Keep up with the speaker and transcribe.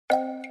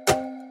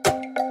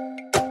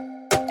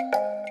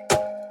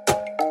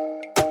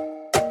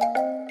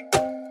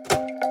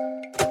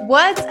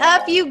What's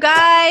up, you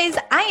guys?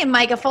 I am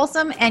Micah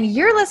Folsom, and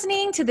you're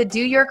listening to the Do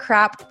Your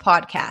Crap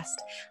podcast.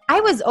 I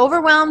was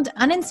overwhelmed,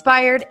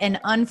 uninspired, and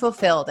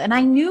unfulfilled, and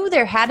I knew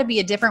there had to be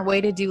a different way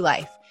to do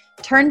life.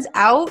 Turns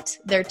out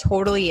there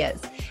totally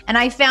is. And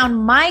I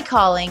found my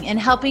calling in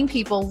helping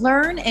people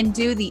learn and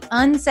do the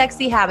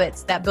unsexy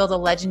habits that build a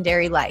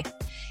legendary life.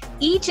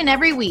 Each and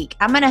every week,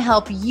 I'm going to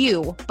help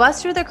you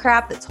bust through the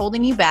crap that's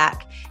holding you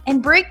back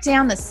and break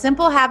down the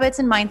simple habits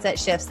and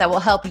mindset shifts that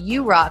will help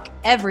you rock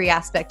every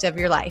aspect of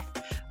your life.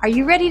 Are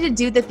you ready to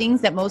do the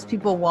things that most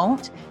people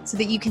won't so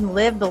that you can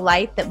live the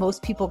life that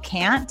most people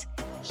can't?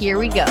 Here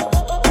we go.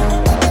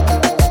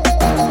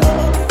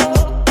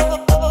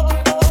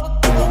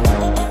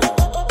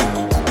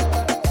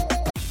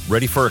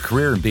 Ready for a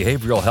career in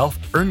behavioral health?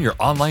 Earn your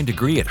online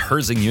degree at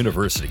Herzing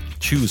University.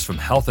 Choose from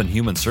health and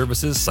human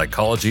services,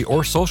 psychology,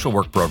 or social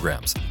work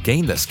programs.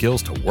 Gain the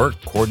skills to work,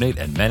 coordinate,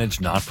 and manage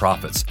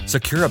nonprofits.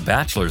 Secure a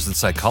bachelor's in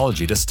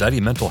psychology to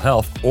study mental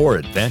health, or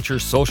advance your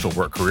social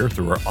work career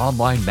through our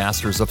online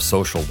Masters of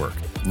Social Work.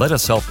 Let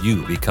us help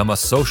you become a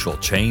social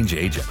change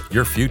agent.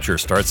 Your future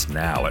starts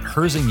now at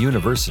Herzing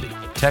University.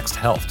 Text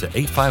HEALTH to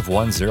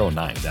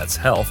 85109. That's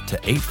HEALTH to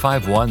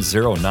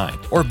 85109.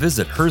 Or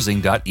visit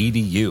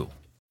herzing.edu.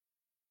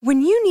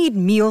 When you need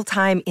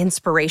mealtime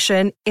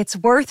inspiration, it's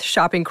worth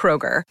shopping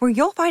Kroger, where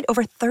you'll find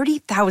over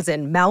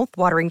 30,000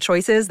 mouth-watering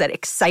choices that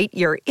excite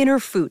your inner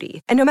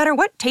foodie. And no matter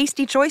what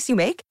tasty choice you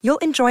make, you'll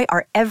enjoy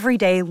our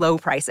everyday low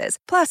prices,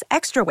 plus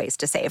extra ways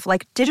to save,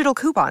 like digital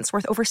coupons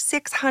worth over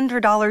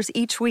 $600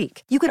 each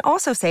week. You can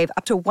also save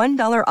up to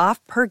 $1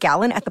 off per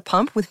gallon at the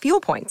pump with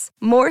fuel points.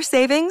 More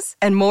savings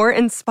and more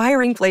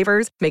inspiring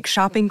flavors make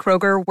shopping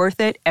Kroger worth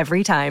it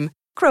every time.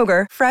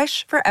 Kroger,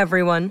 fresh for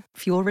everyone.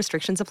 Fuel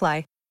restrictions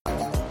apply.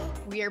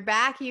 We are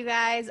back, you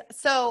guys.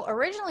 So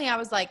originally I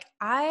was like,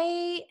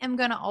 I am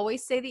going to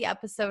always say the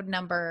episode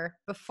number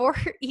before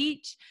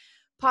each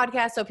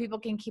podcast so people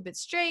can keep it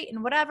straight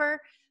and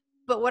whatever.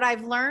 But what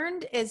I've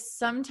learned is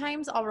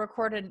sometimes I'll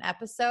record an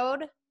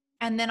episode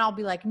and then I'll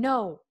be like,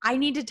 no, I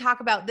need to talk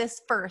about this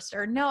first,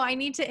 or no, I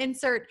need to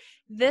insert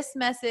this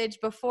message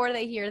before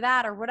they hear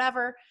that or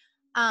whatever.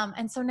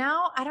 And so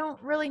now I don't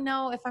really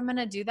know if I'm going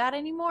to do that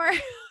anymore.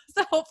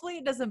 So hopefully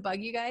it doesn't bug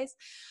you guys.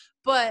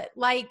 But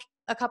like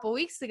a couple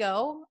weeks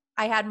ago,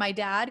 I had my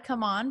dad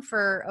come on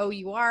for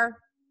OUR.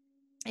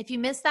 If you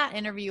missed that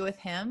interview with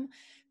him,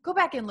 go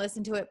back and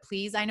listen to it,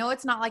 please. I know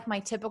it's not like my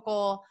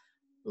typical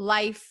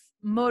life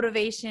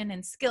motivation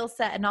and skill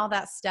set and all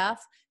that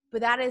stuff,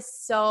 but that is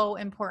so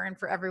important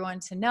for everyone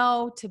to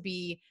know, to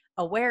be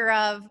aware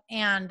of,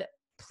 and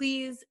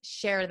please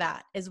share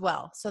that as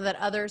well so that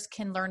others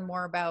can learn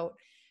more about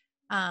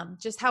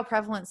just how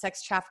prevalent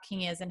sex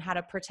trafficking is and how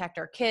to protect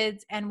our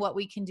kids and what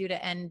we can do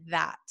to end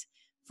that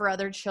for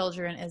other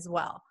children as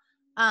well.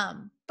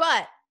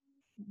 But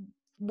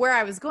where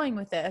I was going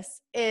with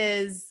this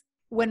is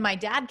when my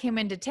dad came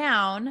into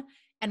town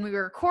and we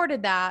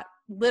recorded that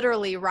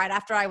literally right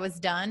after I was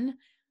done,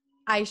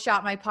 I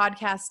shot my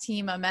podcast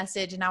team a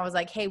message and I was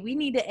like, hey, we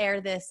need to air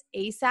this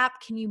ASAP.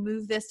 Can you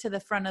move this to the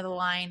front of the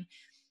line?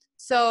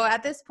 So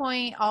at this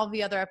point, all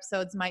the other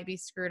episodes might be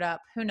screwed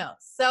up. Who knows?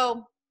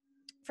 So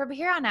from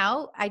here on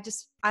out, I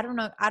don't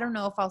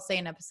know if I'll say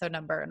an episode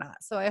number or not.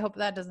 So I hope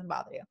that doesn't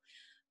bother you.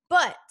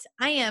 But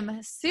I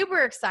am super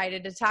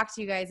excited to talk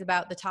to you guys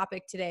about the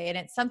topic today. And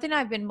it's something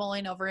I've been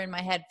mulling over in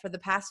my head for the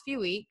past few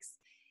weeks.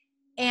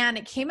 And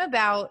it came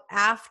about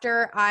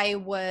after I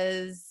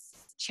was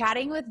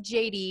chatting with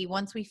JD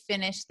once we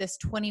finished this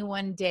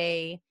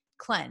 21-day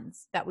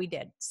cleanse that we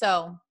did.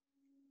 So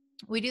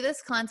we do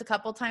this cleanse a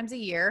couple times a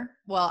year.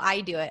 Well, I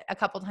do it a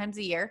couple times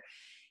a year.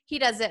 He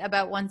does it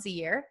about once a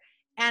year.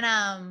 And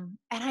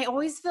I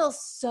always feel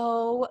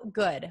so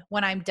good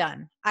when I'm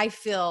done. I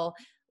feel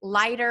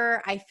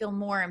lighter. I feel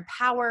more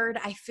empowered.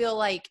 I feel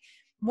like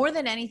more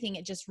than anything,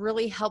 it just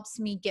really helps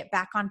me get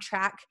back on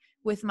track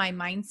with my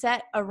mindset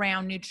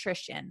around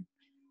nutrition.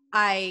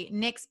 I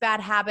nix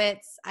bad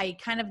habits. I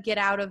kind of get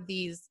out of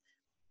these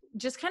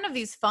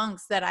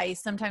funks that I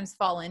sometimes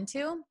fall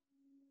into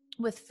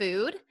with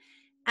food.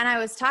 And I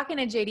was talking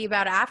to JD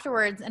about it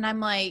afterwards, and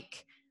I'm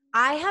like,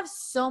 I have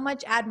so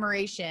much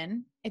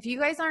admiration. If you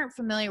guys aren't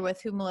familiar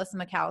with who Melissa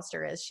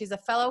McAllister is, she's a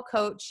fellow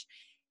coach.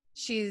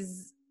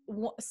 She's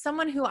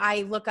someone who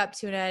I look up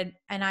to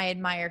and I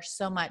admire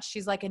so much.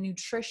 She's like a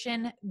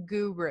nutrition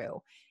guru.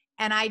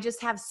 And I just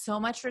have so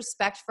much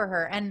respect for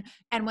her. And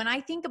when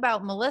I think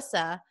about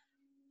Melissa,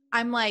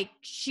 I'm like,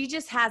 she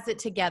just has it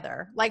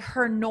together. Like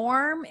her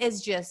norm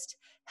is just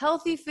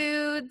healthy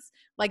foods.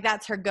 Like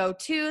that's her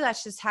go-to.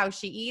 That's just how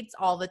she eats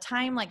all the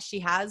time. Like she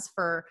has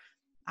for,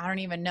 I don't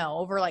even know,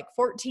 over like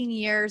 14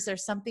 years.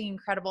 There's something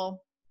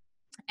incredible.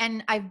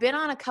 And I've been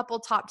on a couple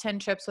top 10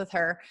 trips with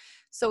her.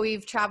 So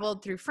we've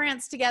traveled through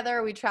France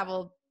together. We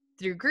traveled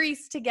through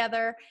Greece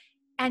together.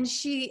 And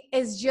she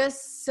is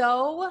just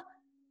so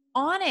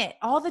on it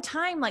all the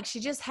time. Like she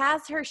just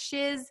has her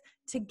shiz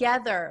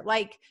together.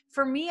 Like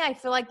for me, I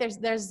feel like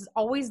there's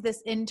always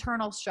this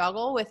internal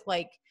struggle with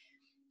like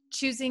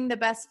choosing the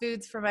best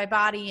foods for my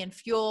body and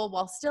fuel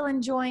while still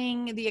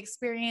enjoying the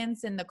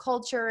experience and the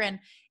culture. And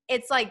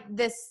it's like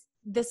this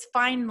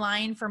fine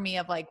line for me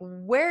of like,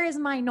 where is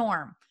my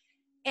norm?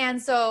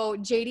 And so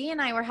JD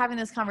and I were having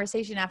this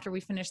conversation after we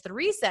finished the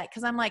reset,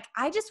 because I'm like,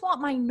 I just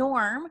want my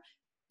norm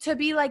to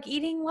be like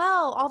eating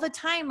well all the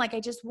time. Like,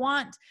 I just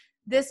want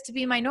this to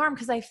be my norm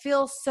because I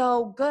feel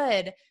so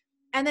good.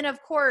 And then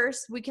of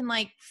course we can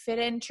like fit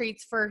in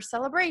treats for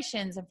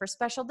celebrations and for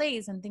special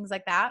days and things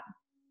like that.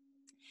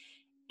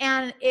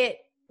 And it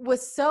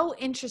was so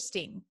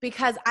interesting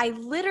because I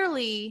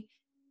literally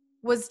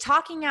was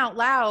talking out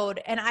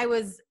loud and I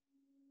was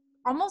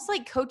almost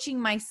like coaching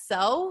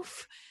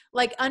myself,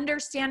 like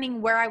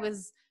understanding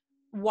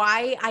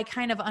why I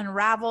kind of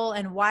unravel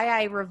and why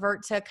I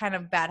revert to kind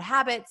of bad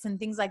habits and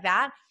things like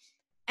that.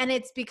 And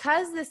it's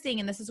because this thing,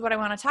 and this is what I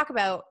want to talk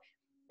about,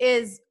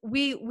 is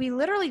we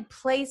literally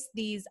place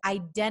these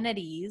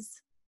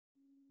identities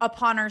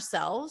upon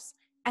ourselves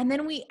and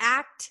then we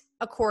act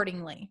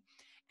accordingly.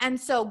 And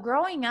so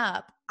growing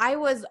up, I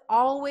was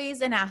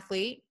always an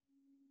athlete.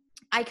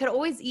 I could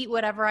always eat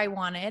whatever I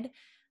wanted.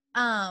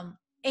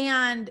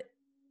 And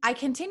I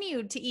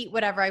continued to eat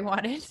whatever I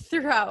wanted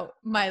throughout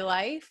my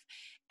life.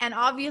 And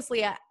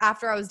obviously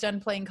after I was done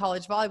playing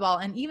college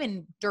volleyball and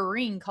even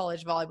during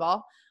college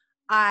volleyball,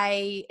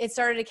 it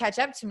started to catch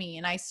up to me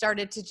and I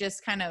started to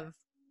just kind of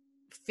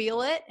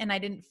feel it and I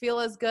didn't feel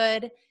as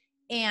good.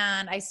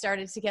 And I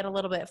started to get a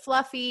little bit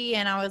fluffy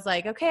and I was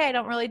like, okay, I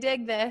don't really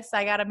dig this.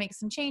 I got to make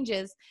some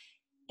changes.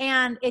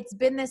 And it's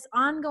been this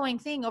ongoing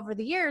thing over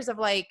the years of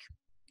like,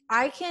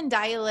 I can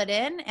dial it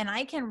in and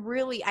I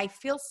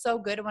feel so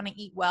good when I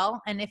eat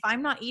well. And if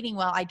I'm not eating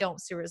well, I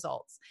don't see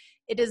results.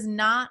 It does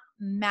not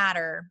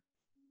matter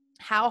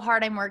how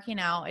hard I'm working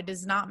out. It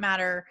does not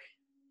matter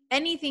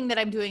anything that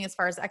I'm doing as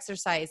far as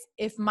exercise.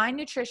 If my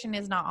nutrition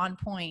is not on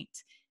point,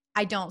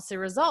 I don't see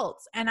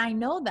results. And I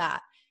know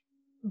that.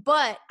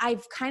 But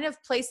I've kind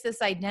of placed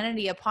this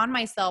identity upon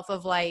myself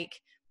of like,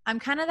 I'm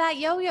kind of that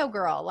yo-yo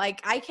girl.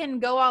 Like I can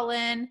go all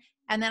in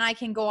and then I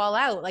can go all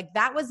out. Like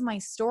that was my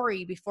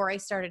story before I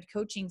started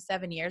coaching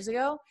 7 years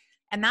ago.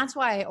 And that's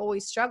why I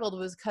always struggled,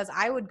 was because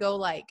I would go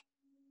like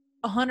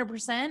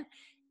 100%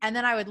 and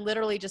then I would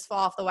literally just fall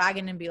off the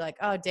wagon and be like,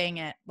 oh, dang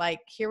it. Like,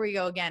 here we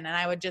go again. And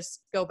I would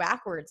just go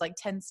backwards like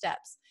 10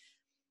 steps.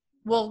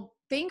 Well,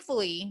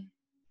 thankfully,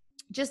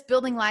 just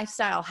building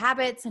lifestyle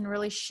habits and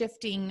really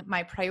shifting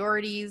my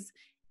priorities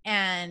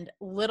and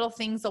little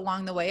things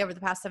along the way over the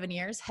past 7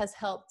 years has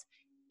helped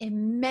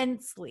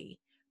immensely.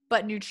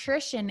 But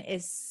nutrition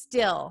is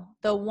still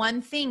the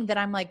one thing that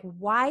I'm like,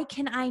 why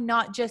can I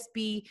not just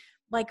be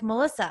like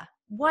Melissa?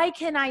 Why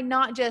can I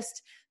not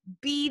just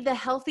be the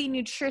healthy,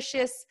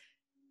 nutritious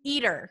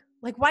eater?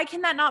 Like, why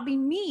can that not be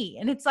me?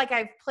 And it's like,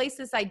 I've placed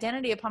this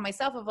identity upon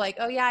myself of like,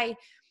 oh yeah,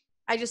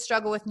 I just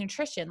struggle with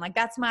nutrition. Like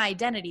that's my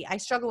identity. I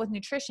struggle with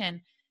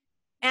nutrition.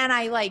 And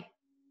I like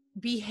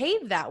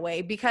behave that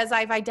way because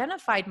I've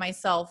identified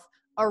myself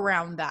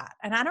around that.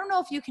 And I don't know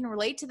if you can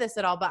relate to this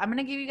at all, but I'm going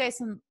to give you guys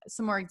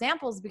some more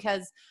examples,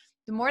 because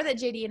the more that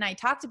JD and I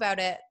talked about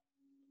it,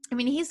 I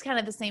mean, he's kind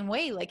of the same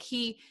way. Like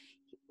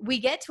we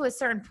get to a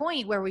certain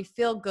point where we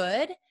feel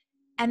good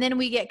and then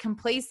we get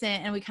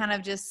complacent and we kind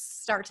of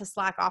just start to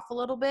slack off a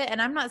little bit.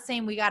 And I'm not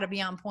saying we got to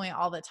be on point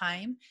all the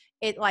time.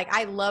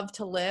 I love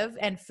to live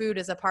and food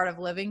is a part of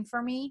living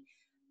for me.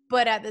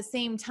 But at the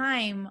same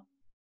time,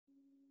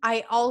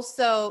 I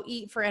also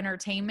eat for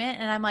entertainment.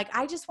 And I'm like,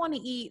 I just want to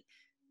eat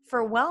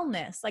for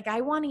wellness. Like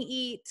I want to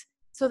eat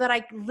so that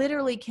I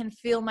literally can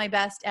feel my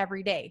best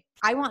every day.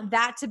 I want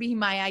that to be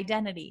my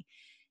identity.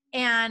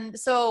 And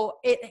so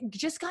it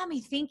just got me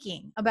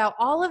thinking about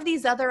all of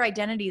these other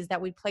identities that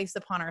we place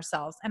upon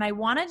ourselves. And I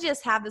want to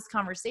just have this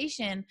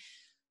conversation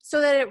so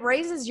that it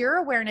raises your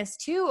awareness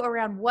too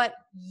around what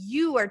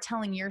you are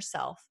telling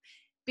yourself.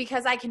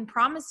 Because I can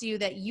promise you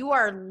that you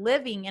are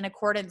living in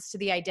accordance to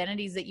the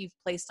identities that you've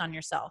placed on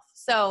yourself.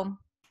 So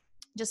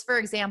just for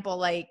example,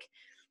 like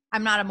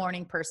I'm not a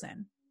morning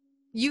person.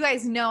 You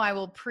guys know I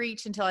will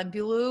preach until I'm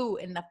blue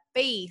in the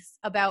face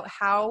about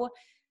how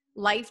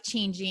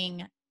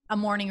life-changing a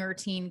morning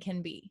routine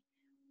can be.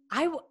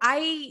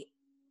 I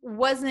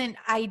wasn't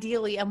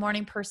ideally a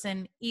morning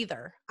person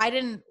either. I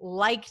didn't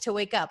like to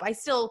wake up. I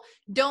still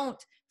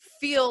don't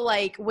feel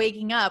like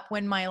waking up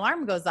when my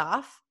alarm goes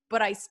off,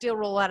 but I still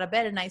roll out of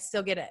bed and I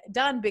still get it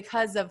done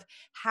because of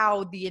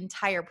how the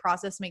entire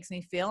process makes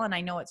me feel. And I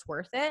know it's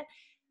worth it.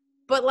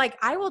 But like,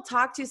 I will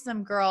talk to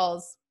some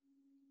girls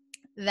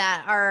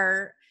that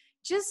are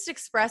just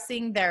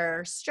expressing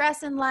their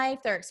stress in life.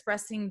 They're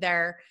expressing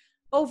their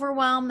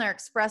overwhelm. They're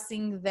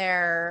expressing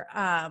their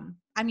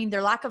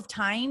lack of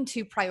time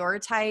to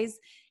prioritize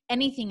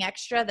anything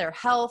extra, their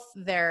health,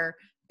 their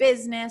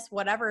business,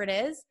 whatever it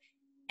is.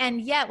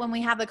 And yet when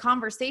we have a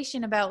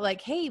conversation about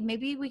like, hey,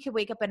 maybe we could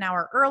wake up an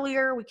hour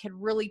earlier. We could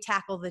really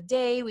tackle the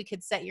day. We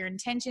could set your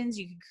intentions.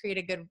 You could create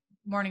a good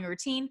morning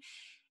routine.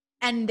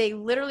 And they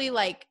literally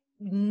like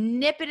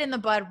nip it in the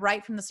bud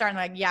right from the start. And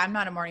like, yeah, I'm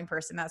not a morning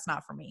person. That's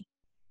not for me.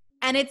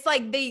 And it's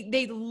like,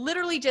 they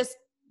literally just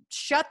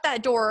shut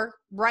that door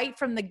right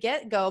from the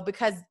get-go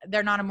because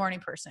they're not a morning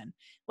person.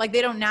 Like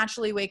they don't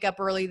naturally wake up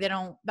early. They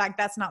don't, like,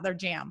 that's not their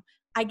jam.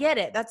 I get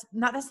it. That's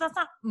not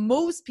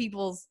most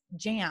people's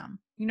jam.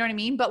 You know what I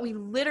mean? But we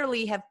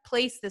literally have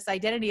placed this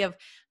identity of,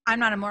 I'm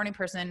not a morning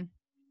person.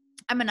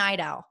 I'm a night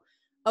owl.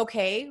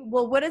 Okay.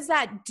 Well, what does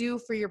that do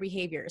for your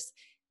behaviors?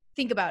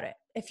 Think about it.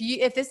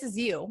 If this is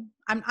you,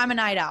 I'm a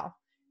night owl.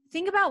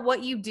 Think about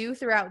what you do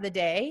throughout the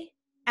day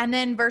and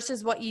then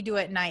versus what you do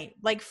at night.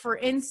 Like for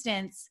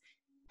instance,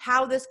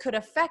 how this could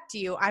affect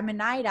you. I'm a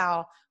night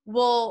owl.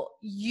 Well,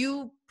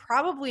 you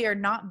probably are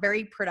not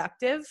very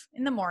productive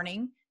in the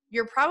morning.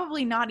 You're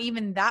probably not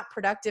even that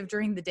productive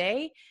during the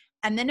day.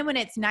 And then when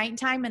it's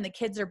nighttime and the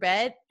kids are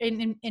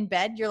in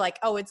bed, you're like,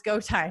 oh, it's go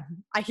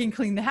time. I can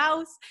clean the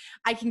house.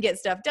 I can get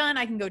stuff done.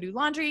 I can go do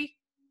laundry.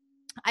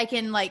 I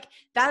can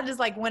that is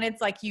like when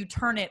it's like you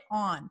turn it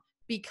on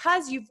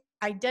because you've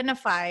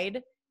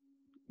identified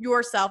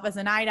yourself as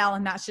a night owl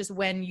and that's just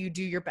when you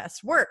do your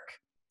best work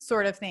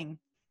sort of thing.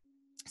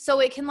 So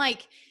it can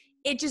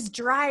it just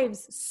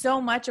drives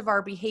so much of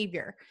our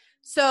behavior.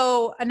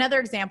 So another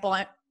example,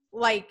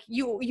 like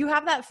you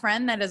have that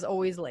friend that is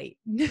always late,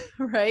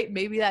 right?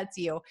 Maybe that's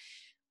you.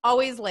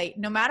 Always late.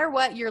 No matter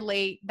what, you're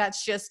late.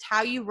 That's just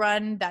how you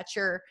run. That's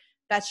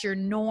your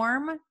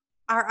norm.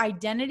 Our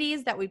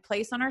identities that we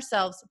place on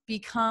ourselves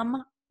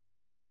become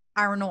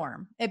our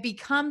norm. It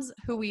becomes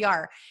who we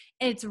are.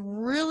 And it's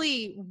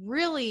really,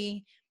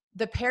 really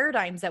the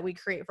paradigms that we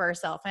create for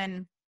ourselves.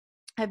 And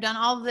I've done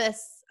all of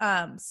this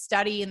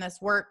study and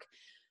this work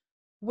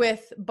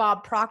with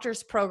Bob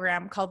Proctor's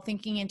program called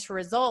Thinking into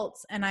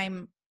Results.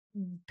 And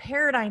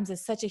paradigms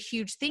is such a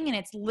huge thing. And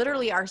it's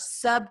literally our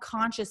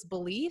subconscious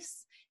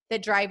beliefs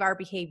that drive our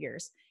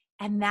behaviors.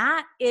 And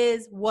that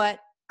is what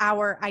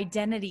our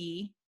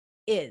identity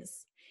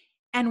is.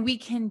 And we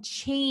can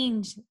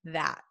change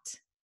that.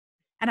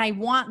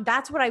 And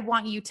that's what I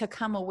want you to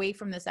come away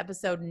from this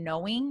episode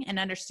knowing and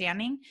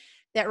understanding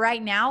that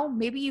right now,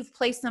 maybe you've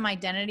placed some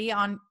identities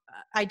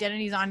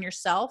on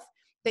yourself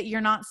that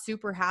you're not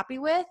super happy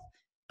with,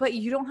 but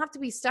you don't have to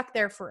be stuck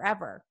there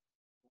forever.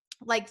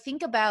 Like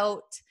think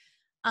about,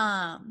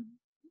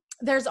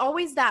 there's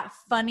always that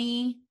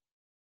funny,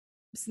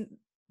 this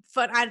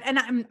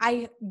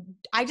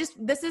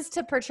is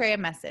to portray a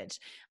message.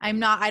 I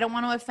don't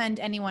want to offend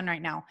anyone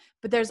right now,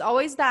 but there's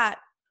always that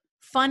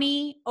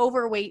funny,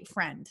 overweight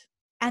friend.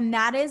 And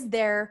that is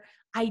their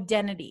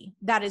identity.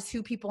 That is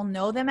who people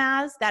know them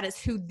as. That is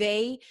who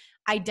they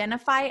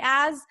identify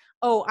as.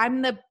 Oh,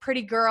 I'm the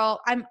pretty girl.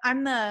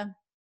 I'm the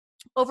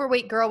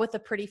overweight girl with a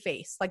pretty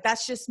face. Like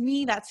that's just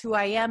me. That's who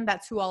I am.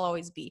 That's who I'll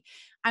always be.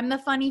 I'm the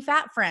funny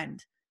fat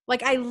friend.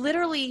 Like I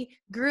literally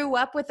grew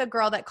up with a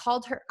girl that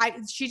called her,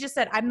 she just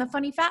said, I'm the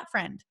funny fat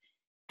friend.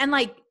 And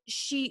like,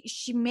 she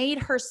made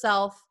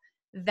herself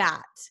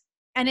that.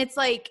 And it's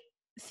like,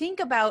 think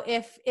about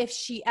if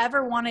she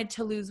ever wanted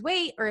to lose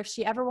weight or if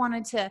she ever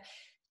wanted to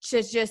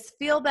just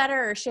feel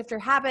better or shift her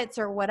habits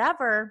or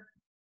whatever,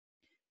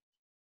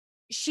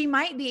 she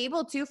might be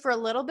able to for a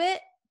little bit,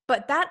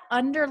 but that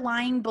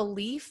underlying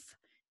belief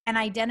and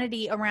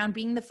identity around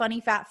being the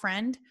funny fat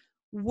friend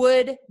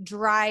would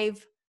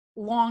drive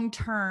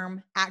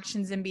long-term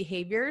actions and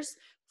behaviors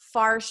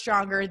far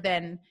stronger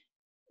than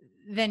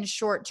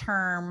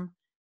short-term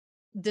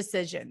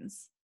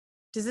decisions.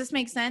 Does this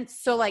make sense?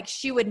 So like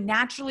she would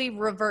naturally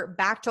revert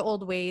back to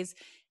old ways,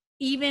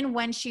 even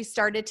when she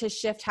started to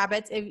shift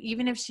habits,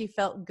 even if she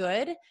felt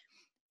good,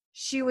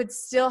 she would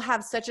still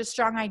have such a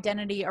strong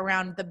identity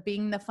around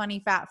being the funny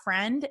fat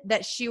friend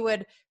that she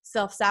would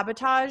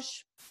self-sabotage.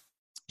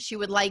 She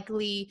would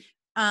likely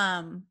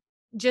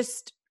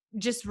just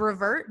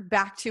revert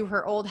back to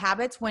her old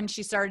habits when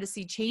she started to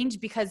see change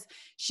because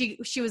she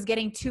was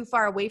getting too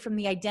far away from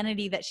the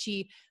identity that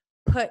she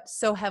put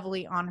so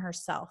heavily on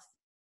herself.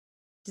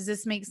 Does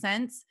this make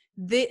sense?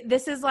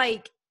 This is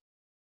like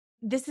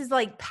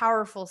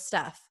powerful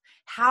stuff.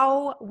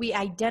 How we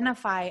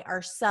identify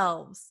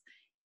ourselves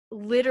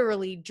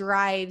literally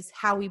drives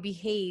how we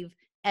behave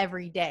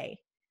every day.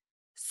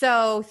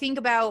 So think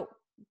about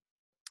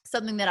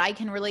something that I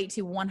can relate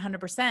to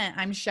 100%.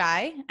 I'm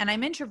shy and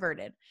I'm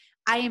introverted.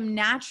 I am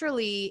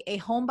naturally a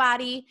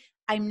homebody.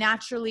 I'm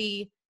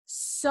naturally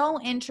so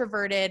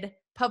introverted.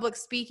 Public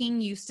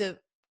speaking used to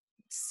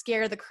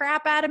scare the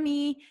crap out of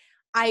me.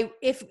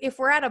 If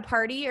we're at a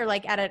party or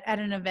like at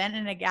an event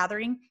and a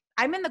gathering,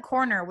 I'm in the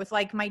corner with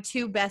like my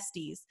two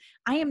besties.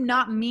 I am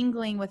not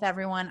mingling with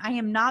everyone. I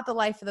am not the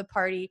life of the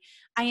party.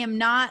 I am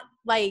not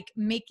like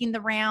making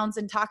the rounds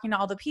and talking to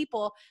all the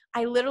people.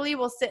 I literally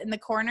will sit in the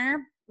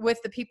corner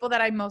with the people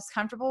that I'm most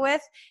comfortable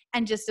with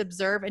and just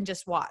observe and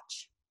just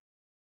watch.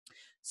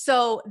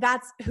 So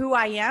that's who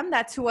I am.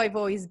 That's who I've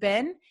always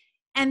been.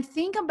 And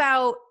think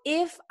about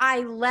if I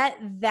let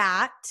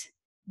that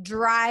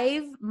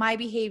drive my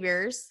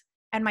behaviors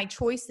and my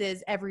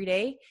choices every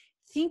day,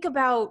 think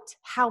about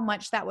how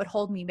much that would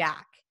hold me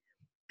back.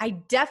 I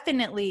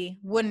definitely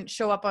wouldn't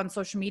show up on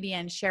social media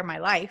and share my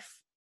life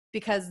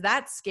because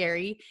that's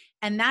scary.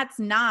 And that's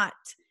not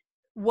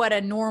what a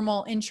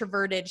normal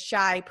introverted,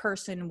 shy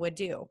person would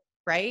do,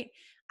 right?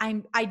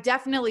 I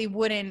definitely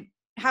wouldn't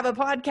have a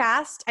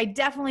podcast. I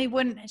definitely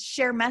wouldn't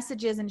share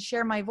messages and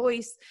share my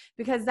voice,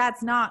 because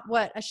that's not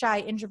what a shy,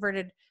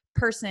 introverted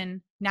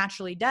person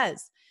naturally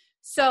does.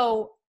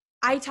 So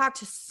I talk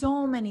to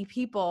so many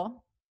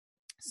people,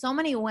 so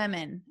many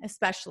women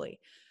especially,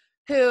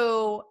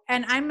 who,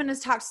 and I'm going to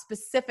talk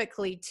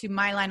specifically to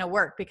my line of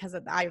work, because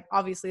I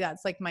obviously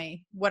that's like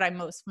what I'm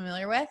most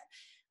familiar with.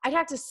 I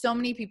talk to so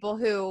many people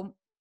who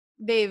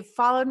they've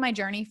followed my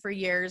journey for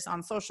years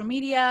on social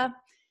media,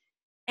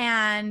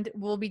 and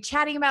we'll be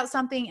chatting about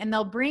something and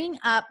they'll bring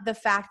up the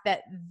fact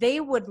that they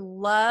would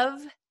love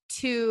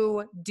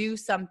to do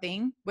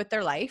something with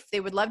their life.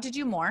 They would love to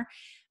do more.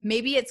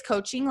 Maybe it's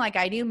coaching like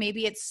I do.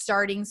 Maybe it's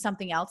starting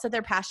something else that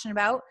they're passionate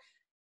about,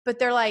 but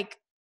they're like,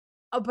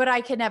 oh, but I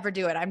can never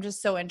do it. I'm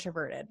just so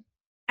introverted.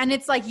 And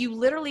it's like, you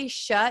literally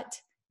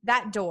shut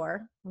that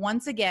door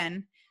once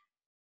again,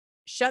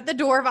 shut the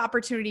door of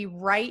opportunity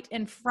right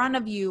in front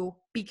of you,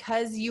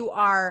 because you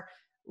are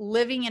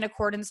living in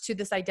accordance to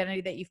this identity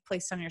that you've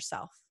placed on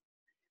yourself.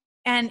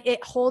 And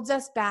it holds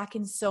us back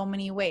in so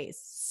many ways,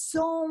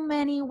 so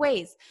many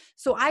ways.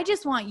 So I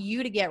just want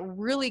you to get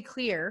really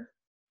clear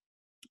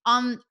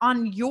on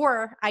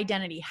your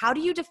identity. How do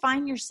you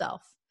define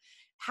yourself?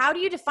 How do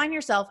you define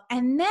yourself?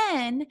 And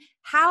then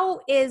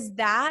how is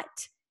that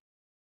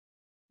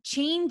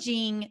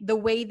changing the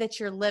way that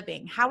you're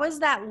living? How is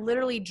that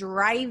literally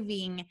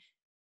driving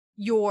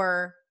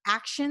your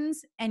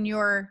actions and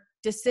your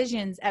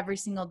decisions every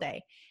single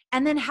day?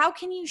 And then how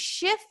can you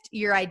shift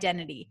your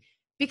identity?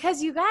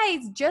 Because you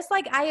guys, just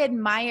like I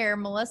admire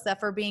Melissa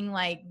for being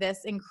like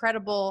this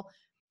incredible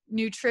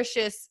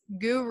nutritious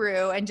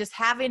guru and just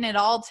having it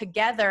all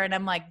together, and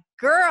I'm like,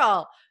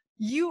 girl,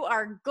 you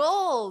are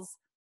goals.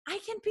 I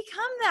can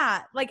become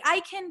that. Like,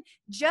 I can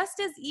just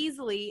as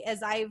easily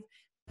as I've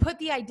put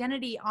the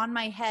identity on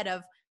my head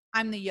of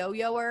I'm the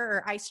yo-yoer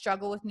or I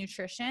struggle with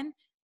nutrition,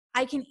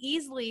 I can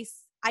easily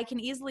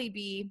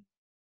be,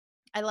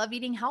 I love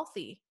eating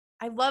healthy.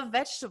 I love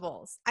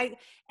vegetables.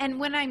 And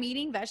when I'm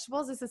eating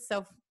vegetables, this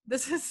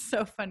is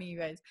so funny, you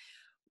guys.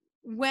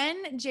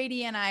 When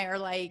JD and I are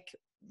like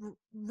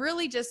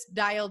really just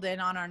dialed in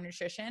on our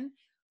nutrition,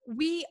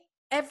 we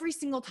every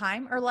single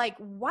time are like,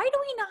 why do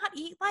we not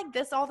eat like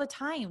this all the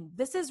time?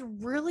 This is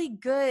really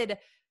good,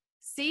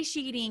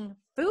 satiating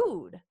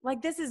food.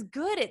 Like, this is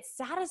good. It's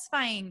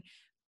satisfying.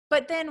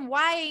 But then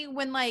why,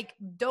 when like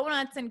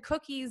donuts and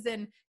cookies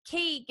and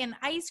cake and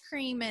ice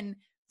cream and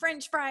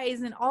French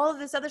fries and all of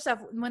this other stuff,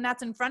 when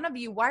that's in front of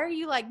you, why are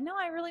you like, no,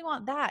 I really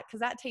want that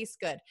because that tastes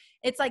good?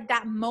 It's like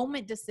that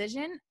moment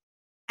decision.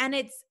 And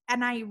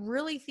I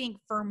really think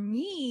for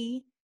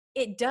me,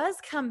 it does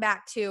come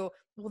back to,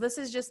 well, this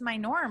is just my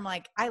norm.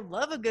 Like, I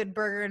love a good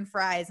burger and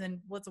fries, and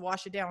let's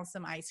wash it down with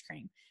some ice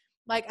cream.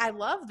 Like, I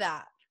love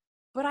that.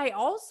 But I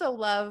also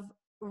love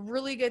a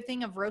really good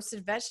thing of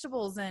roasted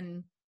vegetables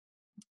and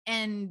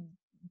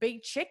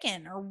baked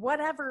chicken or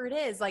whatever it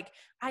is. Like,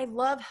 I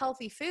love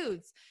healthy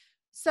foods.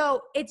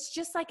 So it's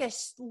just like a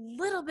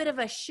little bit of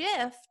a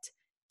shift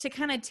to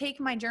kind of take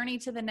my journey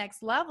to the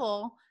next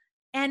level,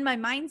 and my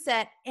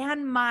mindset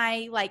and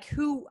my like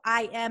who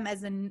I am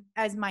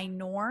as my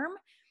norm.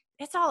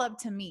 It's all up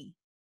to me,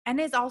 and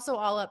it's also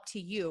all up to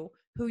you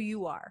who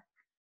you are.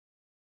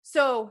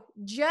 So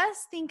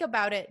just think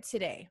about it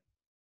today.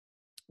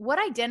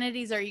 What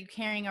identities are you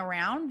carrying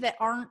around that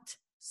aren't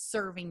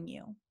serving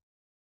you?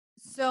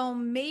 So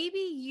maybe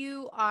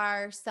you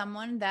are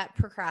someone that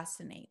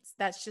procrastinates.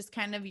 That's just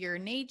kind of your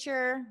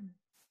nature.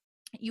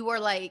 You are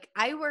like,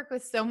 I work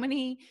with so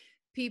many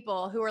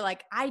people who are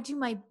like, I do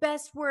my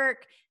best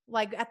work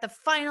like at the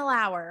final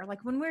hour.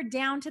 Like, when we're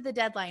down to the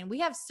deadline, we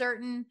have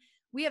certain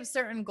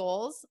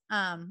goals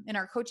in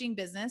our coaching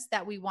business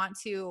that we want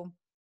to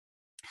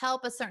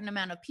help a certain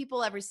amount of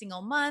people every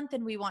single month.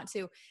 And we want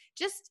to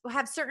just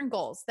have certain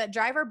goals that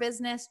drive our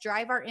business,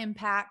 drive our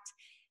impact.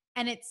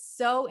 And it's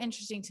so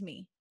interesting to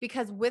me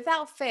because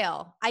without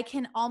fail, I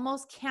can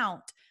almost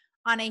count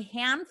on a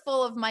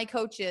handful of my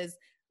coaches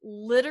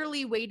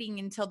literally waiting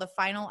until the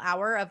final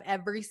hour of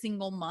every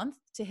single month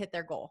to hit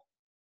their goal.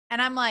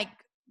 And I'm like,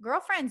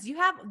 girlfriends, you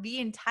have the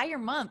entire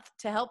month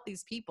to help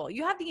these people.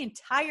 You have the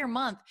entire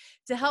month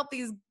to help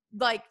these,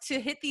 like, to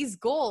hit these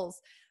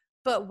goals.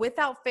 But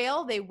without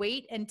fail, they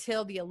wait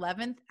until the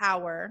 11th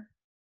hour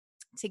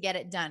to get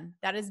it done.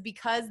 That is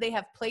because they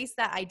have placed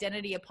that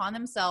identity upon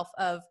themselves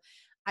of,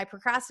 I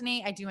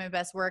procrastinate, I do my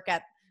best work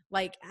at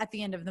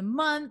the end of the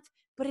month,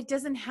 but it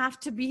doesn't have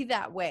to be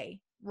that way,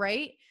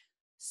 right?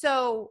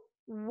 So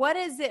what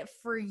is it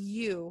for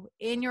you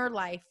in your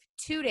life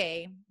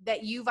today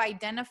that you've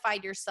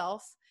identified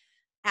yourself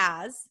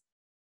as,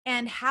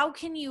 and how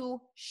can you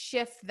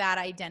shift that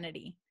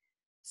identity?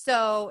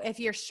 So if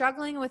you're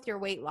struggling with your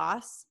weight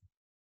loss,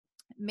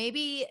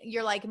 maybe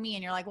you're like me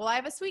and you're like, well, I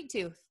have a sweet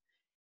tooth,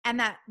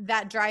 and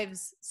that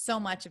drives so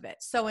much of it.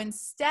 So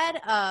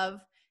instead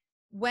of,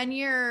 when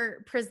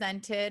you're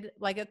presented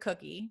like a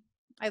cookie,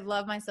 I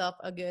love myself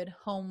a good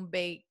home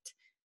baked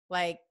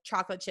like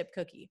chocolate chip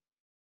cookie.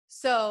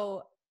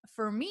 So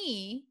for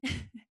me,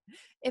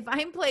 if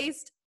I'm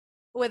placed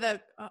with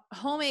a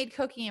homemade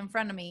cookie in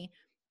front of me,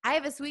 I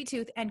have a sweet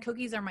tooth and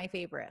cookies are my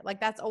favorite. Like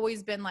that's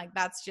always been like,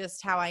 that's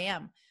just how I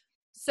am.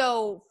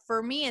 So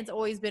for me, it's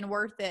always been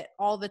worth it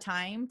all the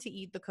time to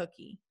eat the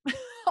cookie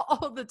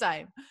all the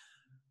time.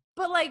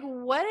 But like,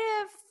 what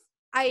if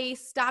I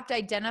stopped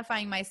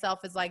identifying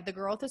myself as like the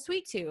girl with a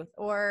sweet tooth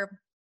or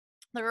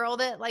the girl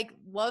that like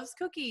loves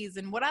cookies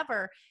and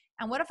whatever?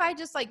 And what if I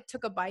just like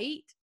took a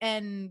bite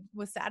and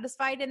was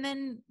satisfied and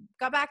then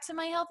got back to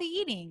my healthy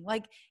eating?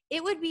 Like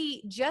it would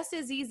be just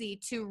as easy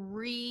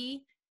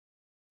to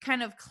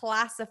kind of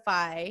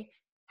classify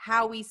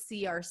how we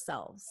see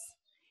ourselves.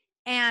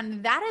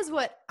 And that is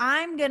what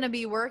I'm going to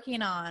be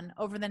working on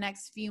over the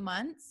next few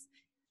months,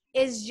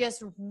 is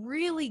just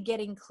really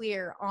getting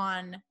clear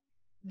on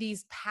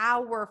these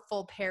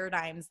powerful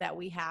paradigms that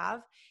we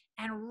have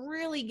and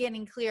really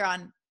getting clear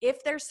on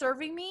if they're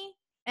serving me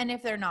and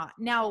if they're not.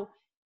 Now,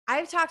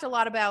 I've talked a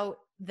lot about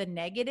the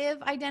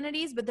negative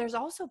identities, but there's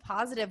also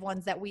positive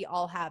ones that we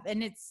all have.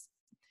 And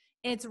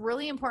it's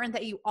really important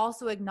that you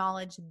also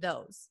acknowledge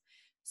those.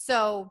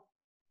 So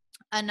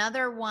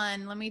another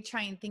one, let me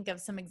try and think of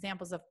some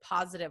examples of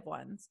positive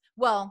ones.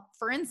 Well,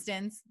 for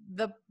instance,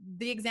 the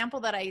example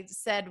that I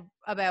said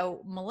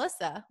about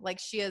Melissa, like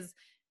she is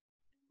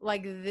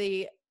like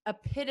the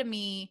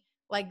epitome,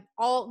 like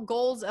all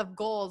goals of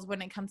goals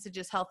when it comes to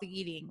just healthy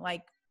eating.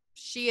 Like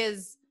she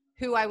is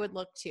who I would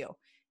look to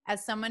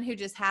as someone who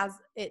just has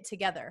it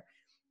together.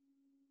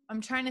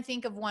 I'm trying to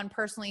think of one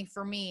personally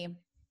for me.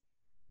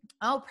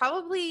 Oh,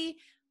 probably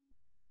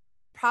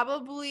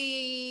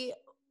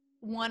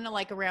one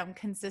like around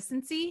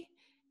consistency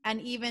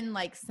and even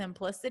like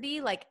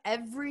simplicity. Like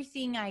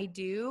everything I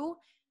do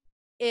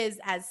is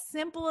as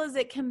simple as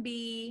it can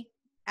be,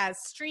 as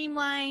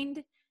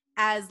streamlined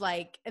as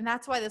like, and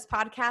that's why this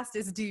podcast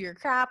is Do Your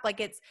Crap.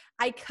 Like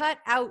I cut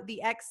out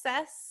the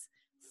excess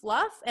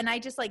fluff and I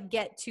just like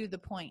get to the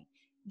point.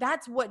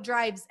 That's what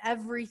drives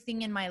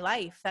everything in my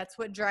life. That's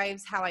what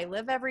drives how I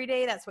live every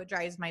day. That's what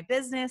drives my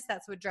business.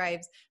 That's what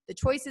drives the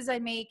choices I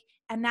make.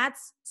 And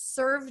that's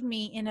served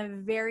me in a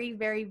very,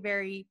 very,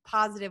 very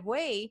positive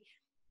way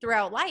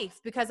throughout life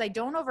because I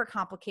don't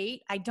overcomplicate.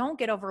 I don't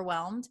get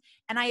overwhelmed.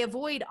 And I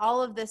avoid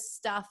all of this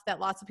stuff that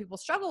lots of people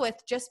struggle with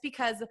just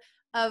because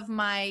of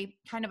my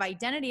kind of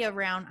identity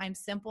around I'm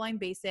simple, I'm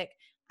basic,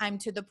 I'm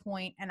to the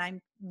point, and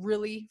I'm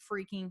really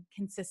freaking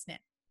consistent.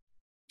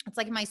 It's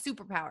like my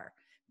superpower,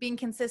 being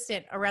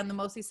consistent around the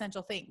most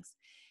essential things.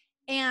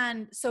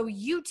 And so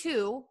you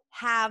too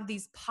have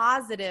these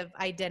positive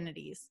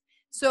identities.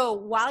 So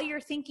while you're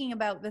thinking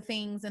about the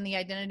things and the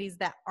identities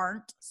that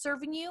aren't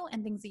serving you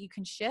and things that you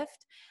can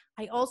shift,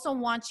 I also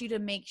want you to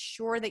make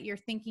sure that you're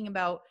thinking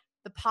about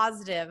the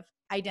positive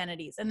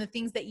identities and the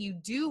things that you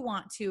do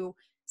want to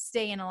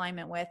stay in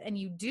alignment with and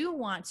you do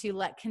want to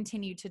let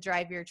continue to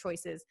drive your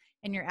choices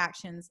and your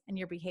actions and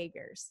your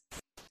behaviors.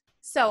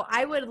 So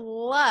I would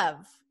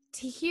love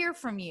to hear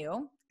from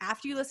you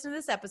after you listen to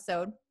this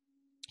episode.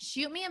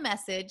 Shoot me a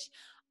message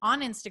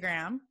on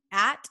Instagram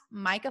at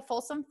Micah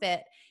Folsom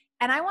Fit.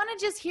 And I want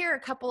to just hear a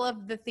couple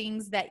of the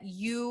things that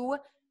you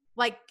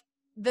like,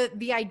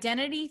 the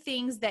identity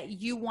things that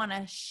you want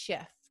to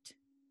shift,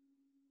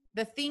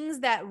 the things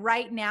that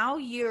right now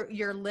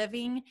you're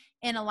living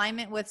in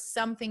alignment with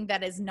something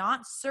that is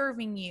not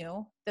serving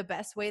you the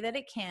best way that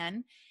it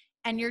can.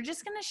 And you're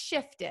just going to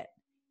shift it.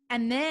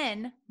 And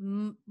then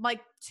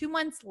like 2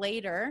 months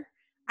later,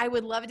 I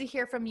would love to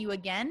hear from you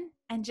again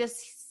and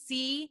just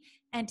see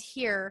and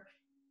hear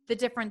the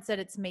difference that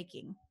it's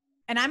making.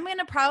 And I'm going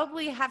to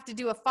probably have to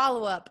do a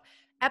follow-up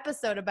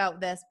episode about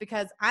this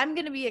because I'm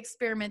going to be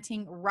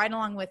experimenting right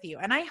along with you.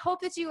 And I hope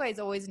that you guys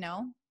always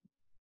know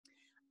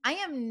I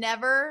am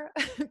never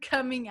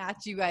coming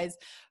at you guys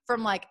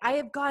from like, I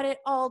have got it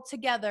all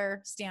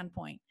together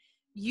standpoint.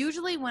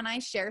 Usually when I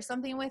share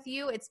something with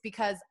you, it's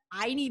because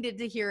I needed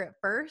to hear it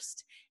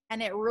first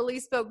and it really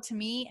spoke to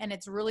me and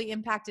it's really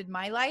impacted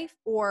my life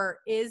or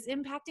is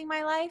impacting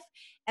my life.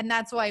 And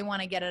that's why I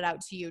want to get it out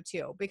to you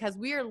too, because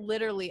we are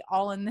literally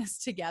all in this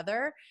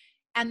together.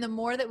 And the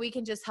more that we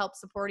can just help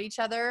support each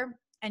other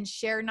and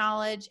share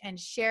knowledge and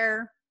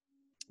share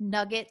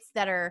nuggets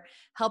that are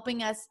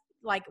helping us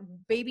like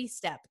baby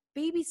step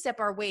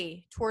our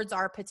way towards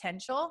our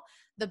potential,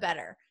 the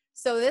better.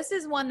 So this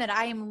is one that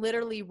I am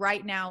literally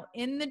right now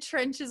in the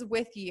trenches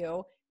with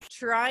you,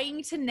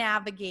 trying to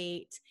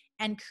navigate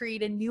and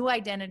create a new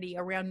identity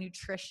around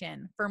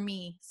nutrition for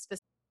me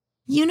specifically.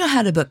 You know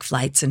how to book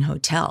flights and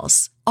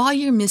hotels. All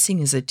you're missing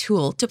is a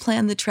tool to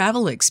plan the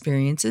travel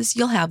experiences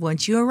you'll have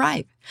once you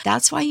arrive.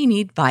 That's why you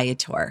need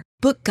Viator.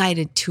 Book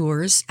guided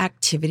tours,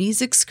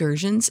 activities,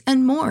 excursions,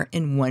 and more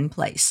in one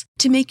place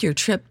to make your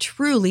trip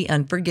truly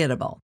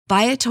unforgettable.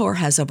 Viator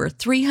has over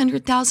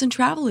 300,000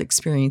 travel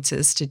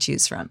experiences to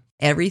choose from.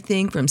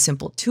 Everything from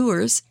simple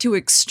tours to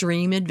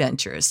extreme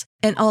adventures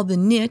and all the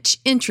niche,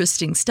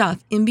 interesting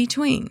stuff in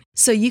between.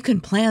 So you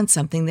can plan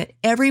something that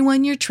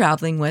everyone you're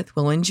traveling with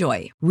will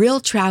enjoy. Real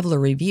traveler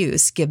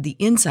reviews give the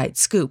inside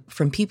scoop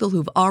from people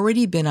who've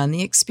already been on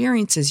the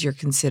experiences you're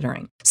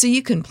considering. So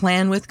you can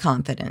plan with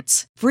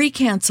confidence. Free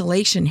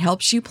cancellation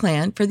helps you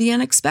plan for the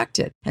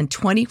unexpected. And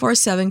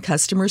 24/7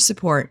 customer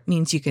support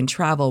means you can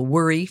travel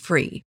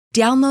worry-free.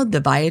 Download the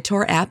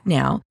Viator app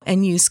now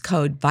and use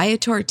code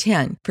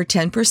Viator10 for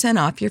 10%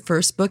 off your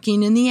first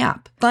booking in the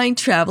app. Find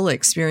travel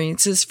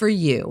experiences for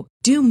you.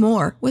 Do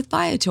more with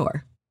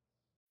Viator.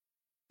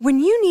 When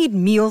you need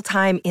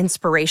mealtime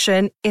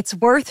inspiration, it's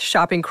worth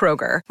shopping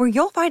Kroger, where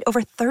you'll find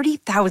over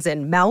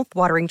 30,000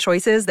 mouth-watering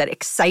choices that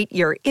excite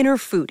your inner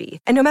foodie.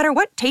 And no matter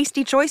what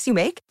tasty choice you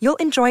make, you'll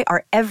enjoy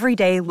our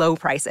everyday low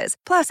prices,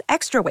 plus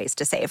extra ways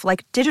to save,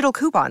 like digital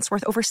coupons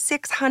worth over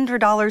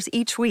 $600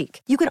 each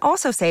week. You can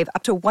also save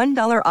up to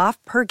 $1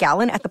 off per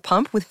gallon at the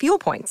pump with fuel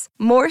points.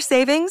 More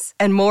savings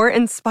and more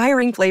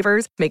inspiring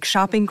flavors make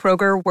shopping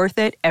Kroger worth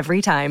it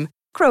every time.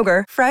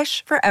 Kroger,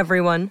 fresh for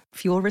everyone.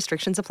 Fuel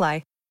restrictions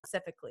apply.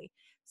 Specifically.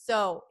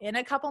 So in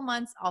a couple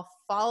months, I'll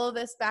follow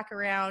this back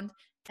around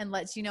and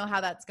let you know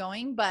how that's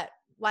going. But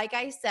like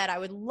I said, I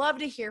would love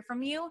to hear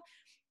from you.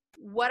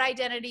 What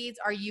identities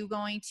are you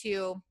going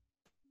to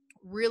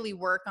really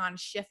work on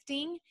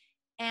shifting?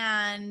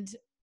 And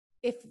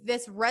if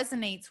this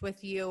resonates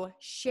with you,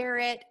 share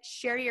it,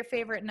 share your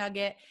favorite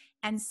nugget,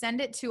 and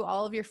send it to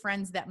all of your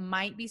friends that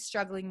might be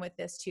struggling with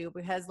this too.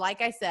 Because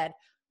like I said,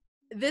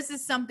 this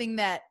is something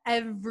that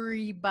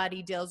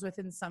everybody deals with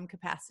in some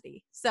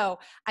capacity. So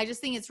I just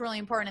think it's really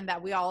important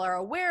that we all are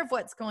aware of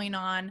what's going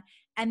on,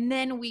 and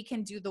then we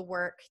can do the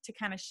work to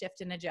kind of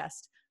shift and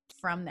adjust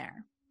from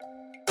there.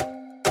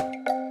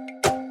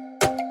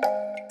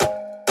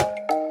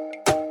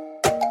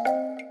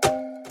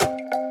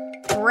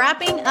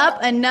 Wrapping up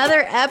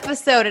another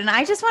episode, and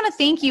I just want to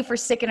thank you for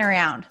sticking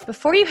around.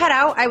 Before you head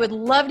out, I would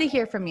love to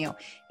hear from you.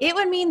 It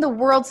would mean the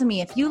world to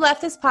me if you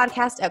left this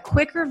podcast a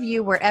quick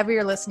review wherever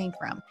you're listening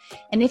from.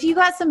 And if you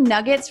got some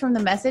nuggets from the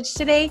message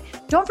today,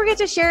 don't forget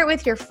to share it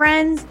with your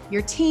friends,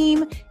 your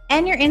team,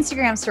 and your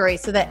Instagram story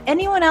so that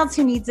anyone else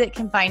who needs it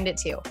can find it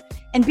too.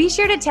 And be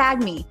sure to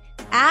tag me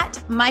at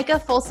Micah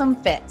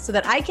Folsom Fit so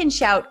that I can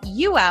shout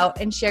you out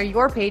and share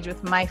your page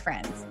with my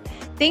friends.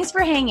 Thanks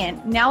for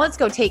hanging. Now let's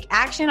go take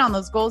action on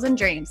those goals and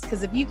dreams,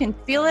 because if you can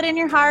feel it in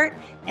your heart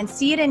and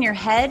see it in your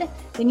head,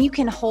 then you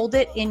can hold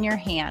it in your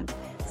hand.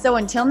 So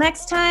until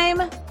next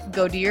time,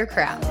 go do your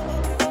crap.